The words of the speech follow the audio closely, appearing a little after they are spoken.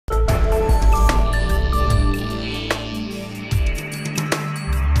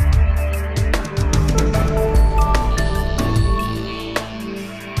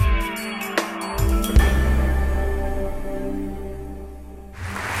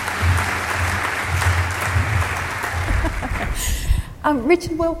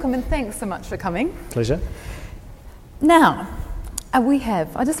Richard, welcome and thanks so much for coming. Pleasure. Now, I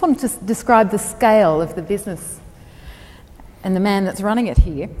just wanted to describe the scale of the business and the man that's running it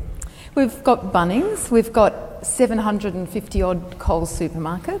here. We've got Bunnings, we've got 750 odd Coles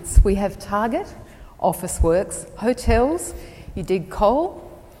supermarkets, we have Target, Officeworks, hotels, you dig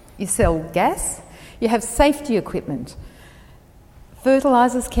coal, you sell gas, you have safety equipment,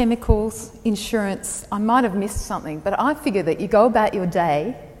 fertilisers, chemicals, insurance. I might have missed something, but I figure that you go about your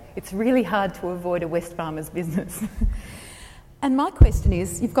day, it's really hard to avoid a Wesfarmers business. And my question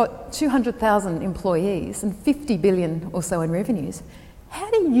is, you've got 200,000 employees and 50 billion or so in revenues.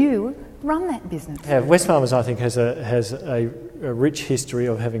 How do you run that business? Yeah, Wesfarmers, I think, has a rich history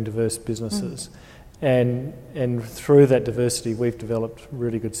of having diverse businesses. And through that diversity, we've developed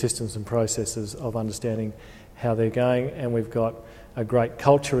really good systems and processes of understanding how they're going, and we've got a great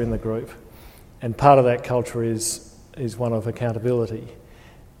culture in the group. And part of that culture is one of accountability.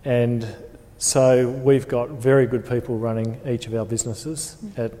 And so we've got very good people running each of our businesses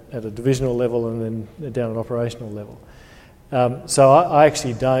at a divisional level and then down at operational level. So I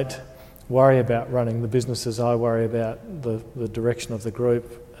actually don't worry about running the businesses. I worry about the direction of the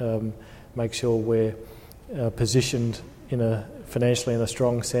group, make sure we're positioned financially in a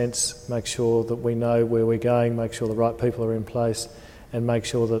strong sense, make sure that we know where we're going, make sure the right people are in place, and make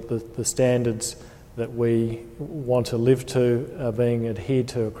sure that the standards that we want to live to are being adhered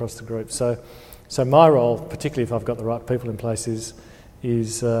to across the group. So my role, particularly if I've got the right people in place, is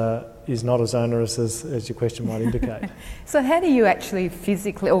not as onerous as your question might indicate. So how do you actually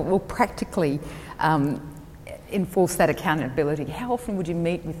physically or practically enforce that accountability? How often would you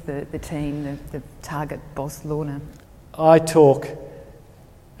meet with the team, the Target boss, Lorna? I talk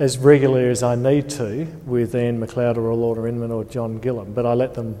as regularly as I need to with Ian McLeod or Lorna Inman or John Gillam, but I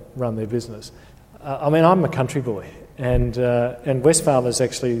let them run their business. I'm a country boy, and Wesfarmers'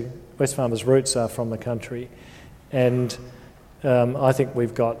 roots are from the country, and I think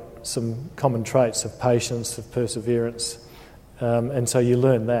we've got some common traits of patience, of perseverance, and so you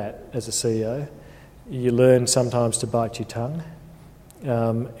learn that as a CEO. You learn sometimes to bite your tongue,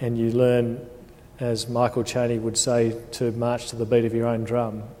 and you learn, as Michael Chaney would say, to march to the beat of your own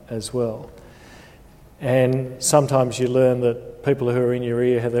drum as well. And sometimes you learn that people who are in your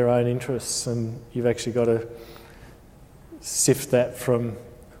ear have their own interests, and you've actually got to sift that from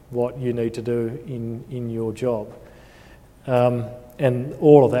what you need to do in your job. And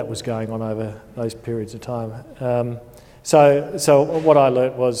all of that was going on over those periods of time. So what I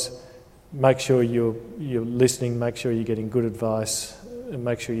learnt was make sure you're listening, make sure you're getting good advice, and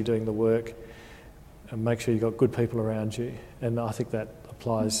make sure you're doing the work, and make sure you've got good people around you. And I think that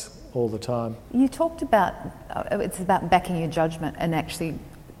applies all the time. You talked about it's about backing your judgment and actually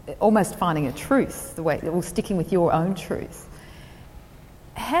almost finding a truth, or sticking with your own truth.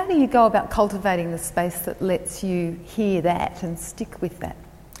 How do you go about cultivating the space that lets you hear that and stick with that?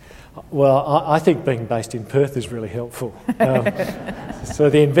 Well, I think being based in Perth is really helpful. So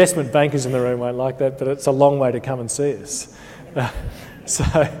the investment bankers in the room won't like that, but it's a long way to come and see us.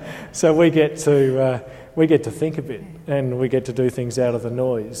 So we get to think a bit, and we get to do things out of the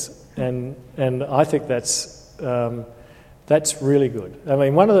noise, and I think that's really good. I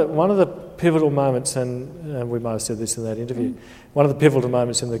mean, one of the pivotal moments, and we might have said this in that interview, one of the pivotal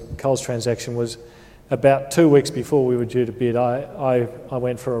moments in the Coles transaction was about 2 weeks before we were due to bid. I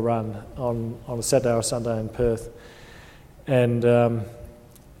went for a run on a Saturday or Sunday in Perth, and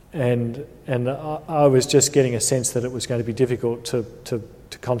I was just getting a sense that it was going to be difficult to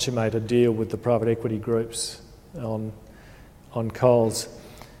consummate a deal with the private equity groups on Coles,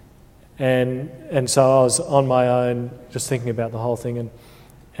 and so I was on my own just thinking about the whole thing,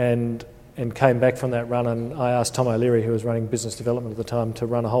 and came back from that run, and I asked Tom O'Leary, who was running business development at the time, to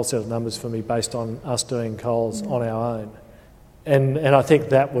run a whole set of numbers for me based on us doing Coles on our own. And I think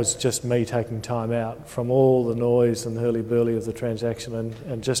that was just me taking time out from all the noise and hurly-burly of the transaction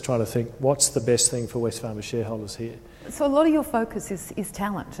and just trying to think, what's the best thing for Wesfarmers shareholders here? So a lot of your focus is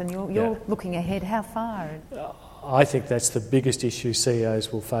talent, and you're looking ahead. How far? I think that's the biggest issue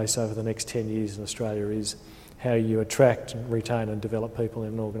CEOs will face over the next 10 years in Australia, is how you attract, retain and develop people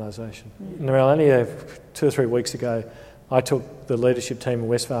in an organisation. Narelle, only 2 or 3 weeks ago, I took the leadership team of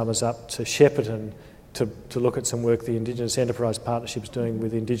Wesfarmers up to Shepparton to look at some work the Indigenous Enterprise Partnership's doing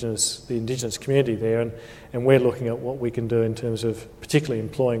with the Indigenous community there, and we're looking at what we can do in terms of particularly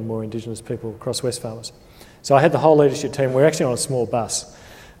employing more Indigenous people across Wesfarmers. So I had the whole leadership team. We're actually on a small bus.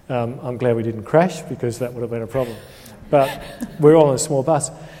 I'm glad we didn't crash, because that would have been a problem. But we're all on a small bus.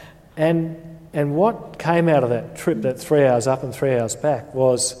 And what came out of that trip, that 3 hours up and 3 hours back,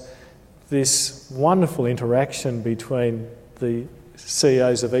 was this wonderful interaction between the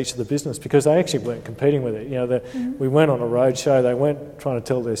CEOs of each of the business, because they actually weren't competing with it. We weren't on a roadshow. They weren't trying to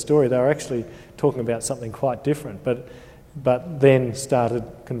tell their story. They were actually talking about something quite different. But then started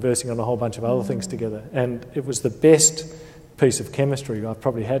conversing on a whole bunch of other things together, and it was the best piece of chemistry I've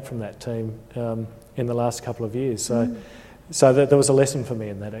probably had from that team in the last couple of years. So there was a lesson for me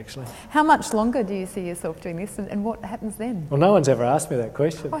in that, actually. How much longer do you see yourself doing this, and what happens then? Well, no one's ever asked me that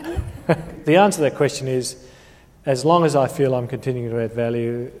question. The answer to that question is, as long as I feel I'm continuing to add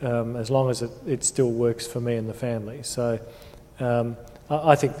value, as long as it still works for me and the family. So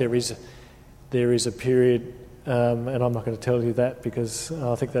I think there is a period, and I'm not going to tell you that because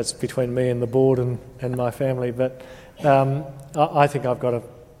I think that's between me and the board and my family, but I think I've got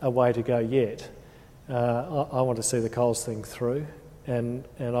a way to go yet. I want to see the Coles thing through, and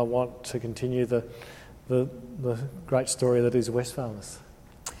I want to continue the great story that is Wesfarmers.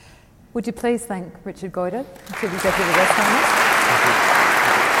 Would you please thank Richard Goyder, Chief Executive of Wesfarmers?